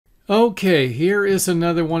Okay, here is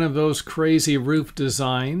another one of those crazy roof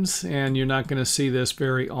designs, and you're not going to see this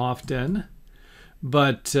very often,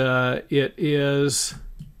 but it is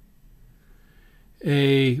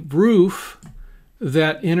a roof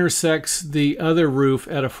that intersects the other roof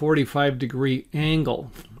at a 45-degree angle,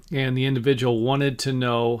 and the individual wanted to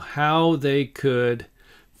know how they could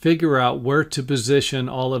figure out where to position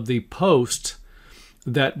all of the posts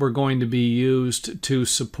that were going to be used to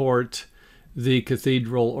support the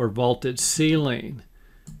cathedral or vaulted ceiling.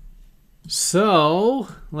 So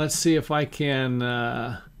let's see if I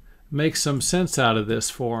can make some sense out of this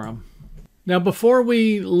for them. Now, before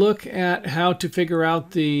we look at how to figure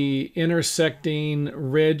out the intersecting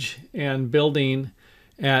ridge and building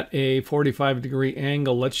at a 45-degree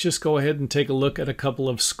angle, let's just go ahead and take a look at a couple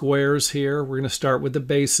of squares here. We're going to start with the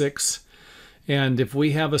basics. And if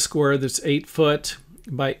we have a square that's 8 foot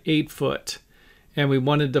by 8 foot, and we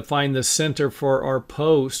wanted to find the center for our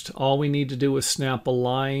post, all we need to do is snap a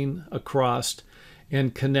line across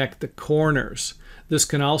and connect the corners. This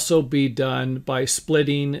can also be done by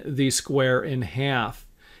splitting the square in half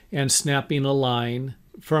and snapping a line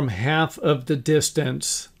from half of the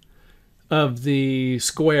distance of the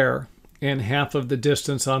square and half of the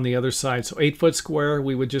distance on the other side. So 8-foot square,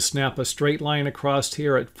 we would just snap a straight line across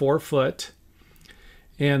here at 4 foot.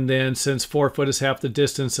 And then since 4 foot is half the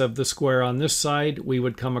distance of the square on this side, we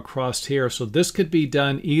would come across here. So this could be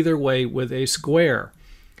done either way with a square.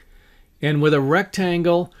 And with a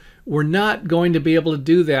rectangle, we're not going to be able to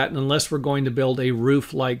do that unless we're going to build a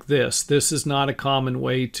roof like this. This is not a common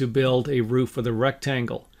way to build a roof with a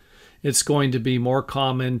rectangle. It's going to be more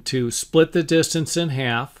common to split the distance in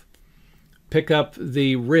half, pick up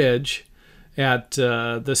the ridge at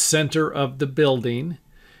the center of the building,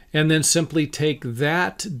 and then simply take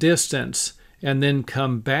that distance and then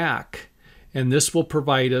come back. And this will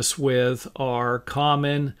provide us with our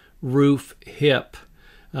common roof hip.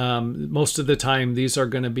 Most of the time, these are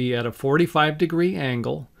going to be at a 45-degree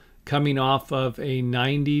angle, coming off of a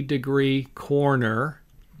 90-degree corner,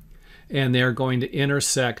 and they're going to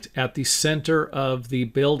intersect at the center of the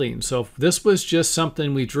building. So if this was just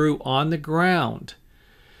something we drew on the ground,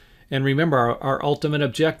 and remember, our ultimate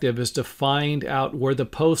objective is to find out where the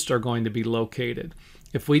posts are going to be located.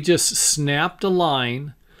 If we just snapped a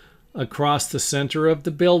line across the center of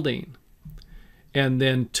the building and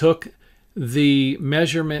then took the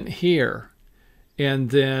measurement here and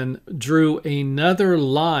then drew another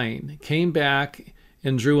line, came back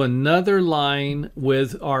and drew another line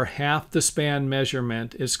with our half the span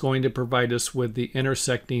measurement, it's going to provide us with the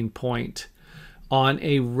intersecting point on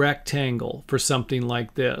a rectangle for something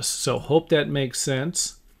like this. So hope that makes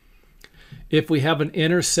sense. If we have an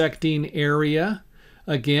intersecting area,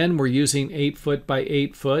 again, we're using 8 foot by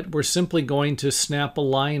 8 foot. We're simply going to snap a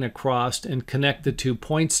line across and connect the 2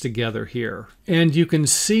 points together here. And you can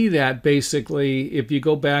see that basically if you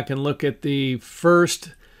go back and look at the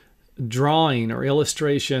first drawing or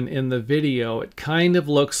illustration in the video, it kind of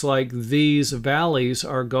looks like these valleys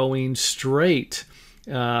are going straight.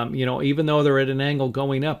 Even though they're at an angle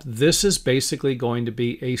going up, this is basically going to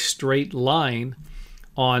be a straight line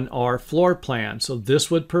on our floor plan. So this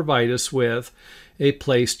would provide us with a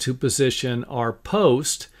place to position our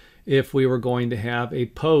post if we were going to have a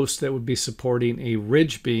post that would be supporting a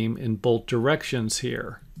ridge beam in both directions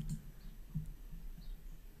here.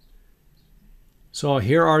 So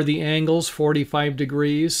here are the angles: 45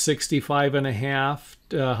 degrees, 65 and a half,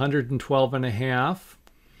 112 and a half.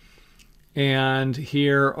 And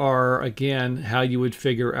here are, again, how you would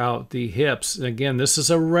figure out the hips. Again, this is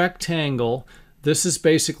a rectangle. This is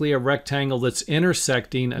basically a rectangle that's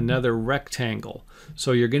intersecting another rectangle.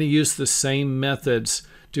 So you're going to use the same methods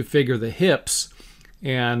to figure the hips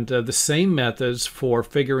and the same methods for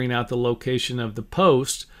figuring out the location of the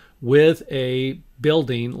post with a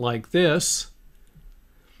building like this.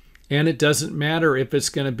 And it doesn't matter if it's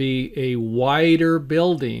going to be a wider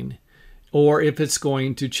building or if it's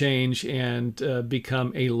going to change and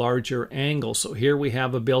become a larger angle. So here we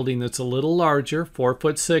have a building that's a little larger.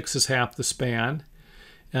 4'6" is half the span,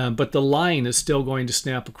 but the line is still going to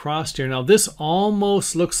snap across here. Now this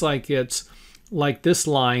almost looks like it's like this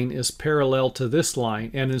line is parallel to this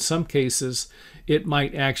line, and in some cases it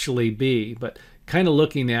might actually be, but kind of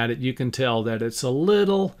looking at it, you can tell that it's a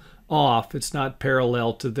little off. It's not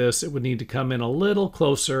parallel to this. It would need to come in a little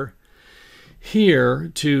closer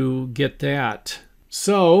here to get that.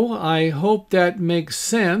 So I hope that makes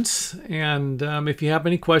sense, and if you have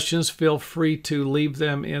any questions, feel free to leave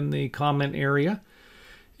them in the comment area,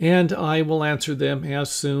 and I will answer them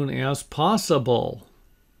as soon as possible.